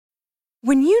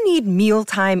When you need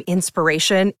mealtime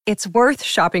inspiration, it's worth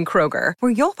shopping Kroger,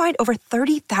 where you'll find over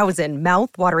 30,000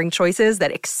 mouth-watering choices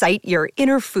that excite your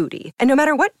inner foodie. And no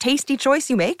matter what tasty choice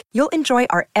you make, you'll enjoy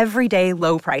our everyday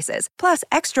low prices, plus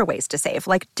extra ways to save,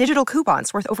 like digital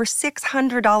coupons worth over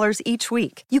 $600 each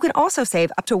week. You can also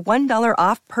save up to $1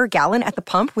 off per gallon at the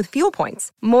pump with fuel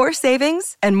points. More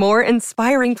savings and more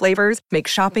inspiring flavors make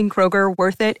shopping Kroger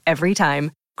worth it every time.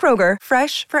 Kroger,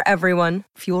 fresh for everyone.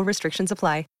 Fuel restrictions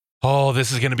apply. Oh,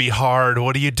 this is going to be hard.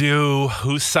 What do?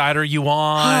 Whose side are you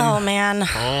on? Oh, man.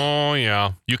 Oh,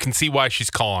 yeah. You can see why she's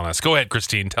calling us. Go ahead,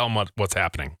 Christine. Tell them what's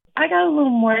happening. I got a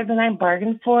little more than I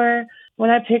bargained for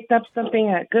when I picked up something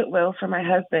at Goodwill for my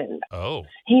husband. Oh.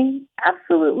 He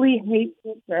absolutely hates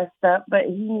to get dressed up, but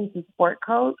he needs a sport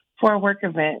coat for a work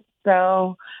event.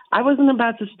 So I wasn't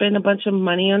about to spend a bunch of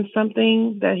money on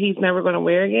something that he's never going to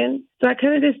wear again. So I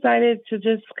kind of decided to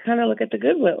just kind of look at the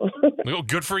Goodwill. Well,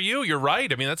 good for you. You're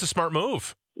right. I mean, that's a smart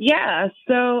move. Yeah.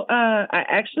 So I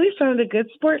actually found a good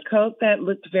sport coat that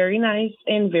looked very nice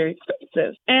and very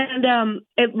expensive. And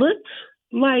it looked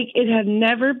like it had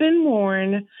never been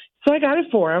worn. So I got it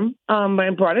for him. I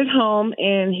brought it home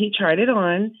and he tried it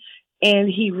on. And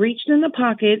he reached in the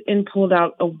pocket and pulled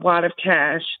out a wad of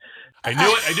cash. I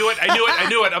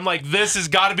knew it. I'm like, this has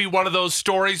got to be one of those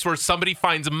stories where somebody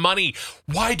finds money.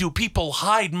 Why do people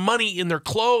hide money in their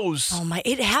clothes? Oh, my.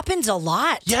 It happens a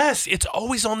lot. Yes, it's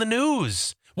always on the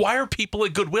news. Why are people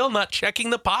at Goodwill not checking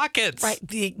the pockets? Right,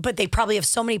 but they probably have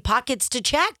so many pockets to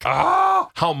check. Oh,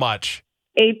 how much?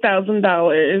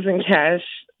 $8,000 in cash.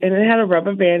 And it had a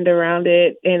rubber band around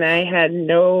it. And I had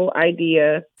no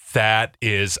idea. That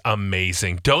is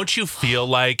amazing. Don't you feel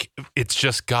like it's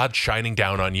just God shining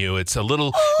down on you? It's a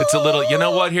little, you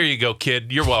know what? Here you go,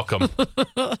 kid. You're welcome.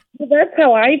 That's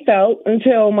how I felt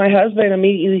until my husband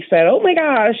immediately said, "Oh my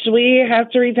gosh, we have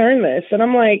to return this." And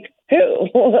I'm like, who?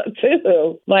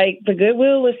 To? Like the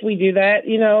Goodwill, if we do that,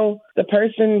 the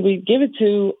person we give it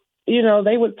to,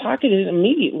 they would pocket it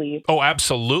immediately. Oh,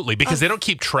 absolutely. Because they don't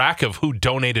keep track of who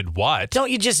donated what.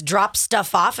 Don't you just drop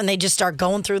stuff off and they just start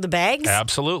going through the bags?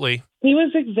 Absolutely. He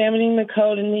was examining the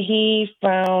code and he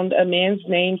found a man's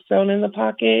name sewn in the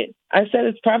pocket. I said,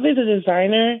 it's probably the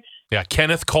designer. Yeah,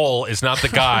 Kenneth Cole is not the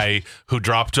guy who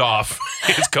dropped off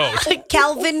his coat.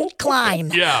 Calvin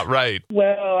Klein. Yeah, right.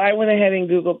 Well, I went ahead and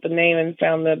Googled the name and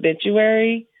found the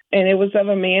obituary. And it was of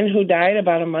a man who died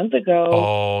about a month ago.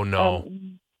 Oh, no.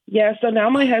 Yeah, so now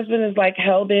my husband is like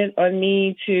hell-bent on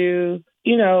me to,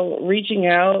 reaching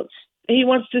out. He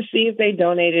wants to see if they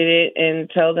donated it and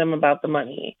tell them about the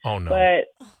money. Oh, no.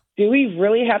 But do we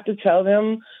really have to tell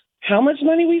them how much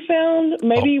money we found?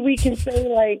 Maybe we can say,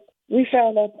 like, we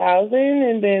found 1,000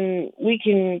 and then we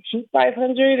can keep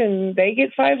 500 and they get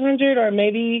 500, or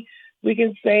maybe we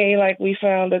can say, like, we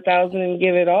found 1,000 and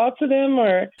give it all to them,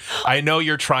 or... I know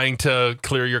you're trying to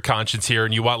clear your conscience here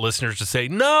and you want listeners to say,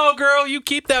 no, girl, you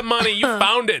keep that money. You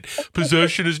found it.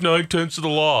 Possession is 9/10 of the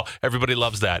law. Everybody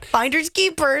loves that. Finders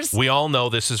keepers. We all know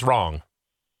this is wrong.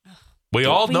 We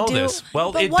all know this.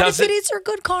 Well, but it what doesn't... if it is her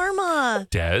good karma?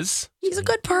 Des? She's a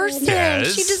good person. Des?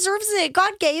 She deserves it.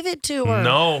 God gave it to her.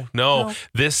 No.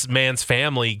 This man's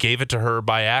family gave it to her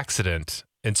by accident.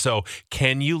 And so,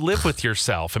 can you live with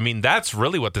yourself? I mean, that's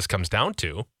really what this comes down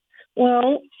to.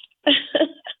 Well,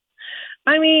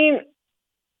 I mean,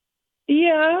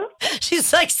 yeah.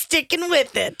 She's like sticking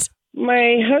with it.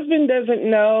 My husband doesn't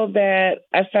know that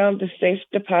I found the safe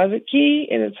deposit key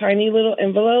in a tiny little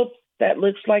envelope that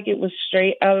looks like it was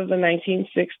straight out of the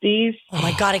 1960s. Oh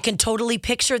my God, I can totally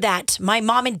picture that. My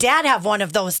mom and dad have one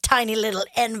of those tiny little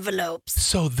envelopes.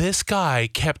 So this guy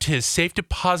kept his safe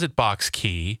deposit box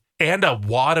key and a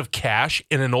wad of cash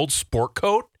in an old sport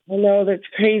coat? I know, that's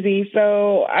crazy.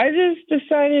 So I just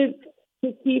decided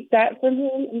to keep that from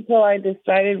him until I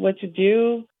decided what to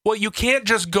do. Well, you can't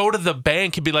just go to the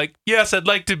bank and be like, yes, I'd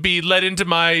like to be let into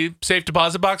my safe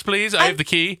deposit box, please. I have the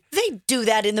key. They do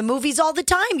that in the movies all the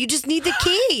time. You just need the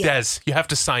key. Des, you have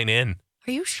to sign in.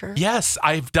 Are you sure? Yes,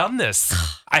 I've done this.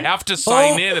 I have to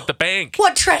sign in at the bank.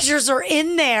 What treasures are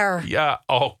in there? Yeah.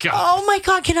 Oh, God. Oh, my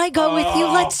God. Can I go with you?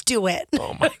 Let's do it.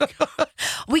 Oh, my God.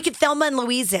 We could Thelma and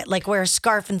Louise it, like wear a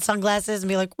scarf and sunglasses and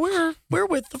be like, we're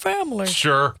with the family.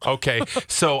 Sure. Okay.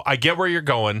 So I get where you're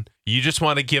going. You just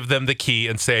want to give them the key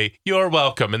and say, you're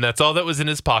welcome. And that's all that was in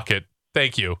his pocket.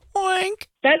 Thank you. Oink.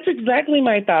 That's exactly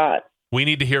my thought. We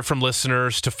need to hear from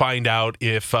listeners to find out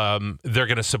if they're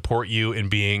going to support you in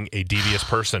being a devious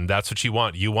person. That's what you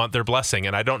want. You want their blessing,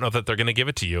 and I don't know that they're going to give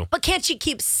it to you. But can't you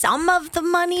keep some of the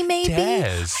money, maybe?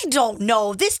 Des. I don't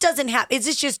know. This doesn't happen. Is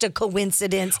this just a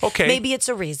coincidence? Okay. Maybe it's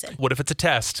a reason. What if it's a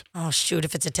test? Oh, shoot.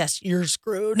 If it's a test, you're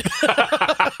screwed.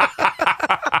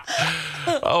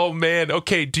 Oh man.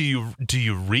 Okay. Do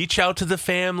you reach out to the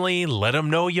family? Let them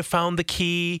know you found the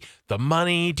key, the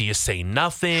money? Do you say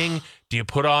nothing? Do you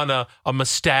put on a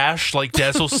mustache, like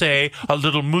Des will say, a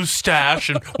little mustache,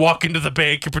 and walk into the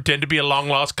bank and pretend to be a long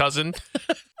lost cousin?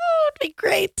 It'd be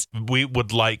great. We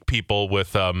would like people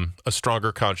with a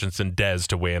stronger conscience than Des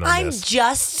to weigh in on this. I'm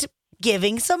just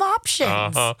giving some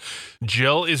options.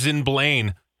 Jill is in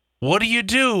Blaine. What do you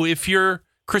do if you're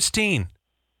Christine?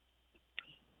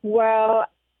 Well,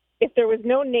 if there was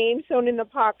no name sewn in the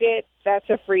pocket, that's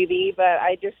a freebie. But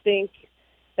I just think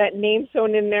that name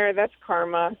sewn in there, that's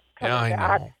karma coming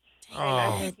back. Know. And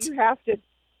I think you have to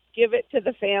give it to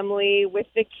the family with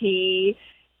the key,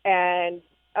 and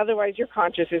otherwise your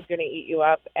conscience is going to eat you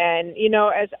up. And,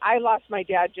 as I lost my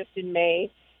dad just in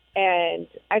May, and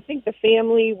I think the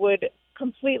family would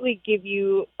completely give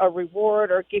you a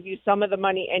reward or give you some of the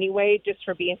money anyway, just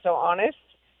for being so honest.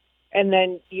 And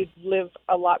then you'd live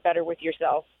a lot better with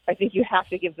yourself. I think you have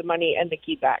to give the money and the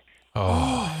key back.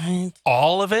 Oh,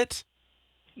 all of it?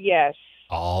 Yes.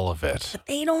 All of it. But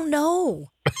they don't know.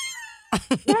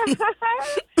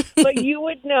 But you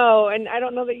would know, and I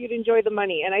don't know that you'd enjoy the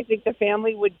money. And I think the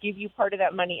family would give you part of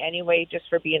that money anyway, just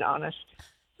for being honest. I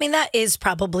mean, that is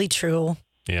probably true.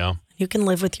 Yeah. You can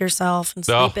live with yourself and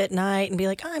sleep at night and be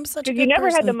like, I'm such a good you never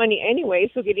person. had the money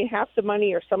anyway, so getting half the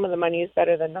money or some of the money is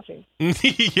better than nothing.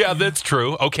 Yeah, that's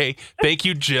true. Okay. Thank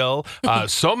you, Jill.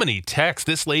 So many texts.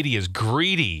 This lady is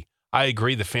greedy. I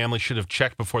agree. The family should have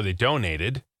checked before they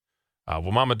donated.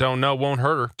 Well, Mama don't know won't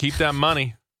hurt her. Keep that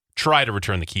money. Try to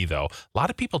return the key, though. A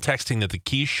lot of people texting that the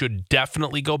key should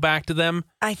definitely go back to them.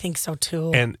 I think so,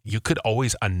 too. And you could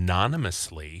always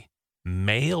anonymously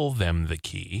mail them the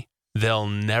key. They'll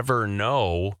never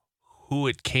know who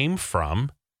it came from.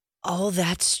 Oh,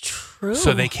 that's true.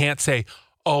 So they can't say,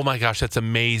 oh my gosh, that's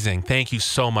amazing. Thank you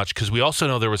so much. Because we also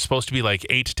know there was supposed to be like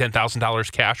 $8,000 to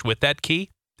 $10,000 cash with that key.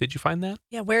 Did you find that?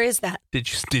 Yeah, where is that? Did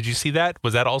you see that?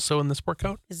 Was that also in the sport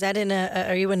coat? Is that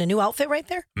are you in a new outfit right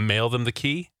there? Mail them the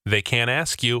key. They can't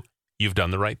ask you. You've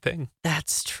done the right thing.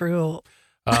 That's true.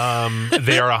 They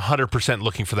are 100%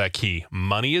 looking for that key.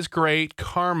 Money is great.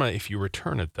 Karma if you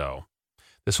return it, though.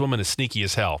 This woman is sneaky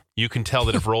as hell. You can tell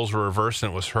that if roles were reversed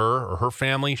and it was her or her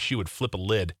family, she would flip a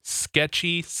lid.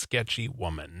 Sketchy, sketchy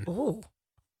woman. Oh.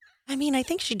 I mean, I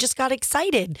think she just got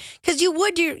excited because you're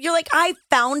like, I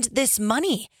found this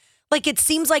money. Like, it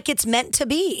seems like it's meant to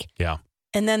be. Yeah.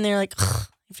 And then they're like,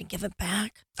 if you give it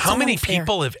back. How many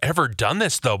people have ever done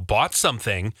this, though? Bought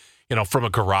something, from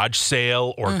a garage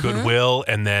sale or Goodwill,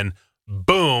 and then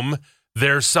boom,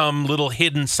 there's some little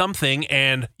hidden something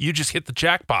and you just hit the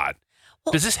jackpot.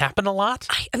 Well, does this happen a lot?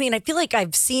 I mean, I feel like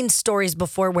I've seen stories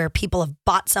before where people have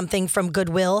bought something from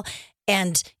Goodwill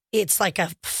and it's like a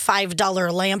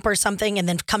 $5 lamp or something, and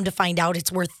then come to find out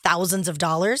it's worth thousands of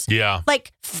dollars. Yeah.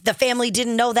 Like, the family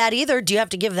didn't know that either. Do you have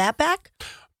to give that back?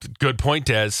 Good point,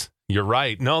 Des. You're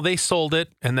right. No, they sold it,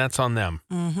 and that's on them.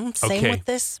 Mm-hmm. Same with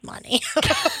this money.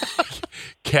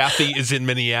 Kathy is in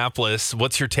Minneapolis.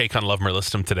 What's your take on Love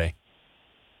Merlistum today?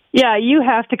 Yeah, you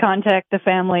have to contact the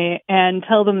family and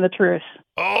tell them the truth.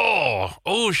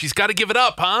 Oh, she's got to give it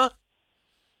up, huh?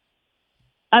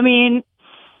 I mean,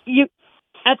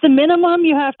 at the minimum,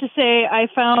 you have to say, I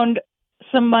found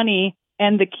some money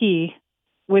and the key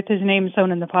with his name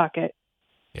sewn in the pocket.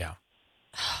 Yeah.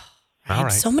 All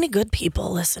right. So many good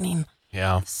people listening.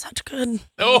 Yeah. Such good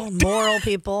moral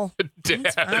people.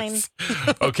 It's fine.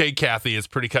 Okay, Kathy, it's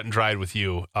pretty cut and dried with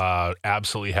you.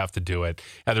 Absolutely have to do it.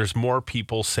 And there's more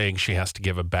people saying she has to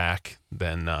give it back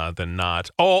than not.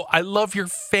 Oh, I love your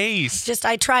face.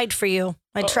 I tried for you.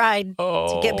 I tried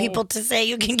to get people to say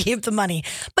you can keep the money.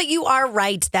 But you are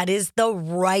right. That is the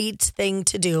right thing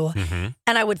to do. Mm-hmm.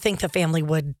 And I would think the family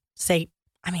would say,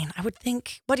 I would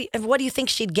think, what do you think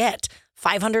she'd get?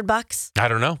 $500? I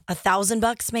don't know.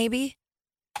 $1,000 maybe?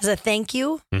 As a thank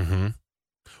you? Mm-hmm.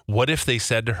 What if they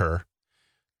said to her,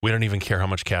 we don't even care how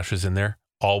much cash is in there.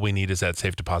 All we need is that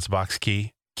safe deposit box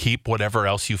key. Keep whatever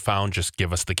else you found. Just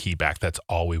give us the key back. That's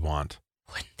all we want.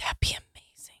 Wouldn't that be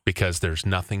amazing? Because there's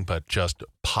nothing but just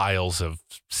piles of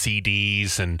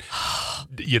CDs and,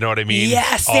 you know what I mean?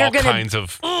 Yes. All kinds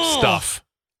of stuff.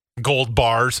 Gold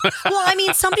bars.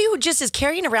 Well, somebody who just is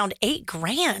carrying around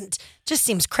 $8,000 just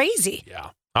seems crazy. Yeah.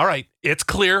 All right. It's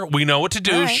clear. We know what to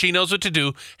do. Right. She knows what to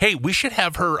do. Hey, we should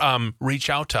have her reach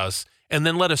out to us and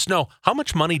then let us know how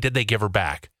much money did they give her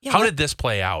back? Yeah, how did this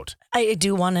play out? I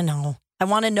do want to know. I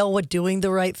want to know what doing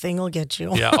the right thing will get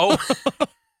you. Yeah. Oh,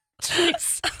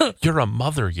 You're a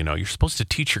mother, you know. You're supposed to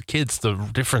teach your kids the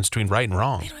difference between right and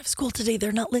wrong. They don't have school today.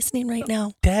 They're not listening right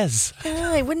now. Des.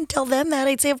 Yeah, I wouldn't tell them that.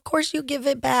 I'd say, of course, you give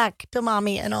it back to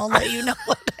mommy, and I'll let you know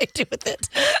what I do with it.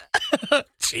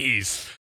 Jeez.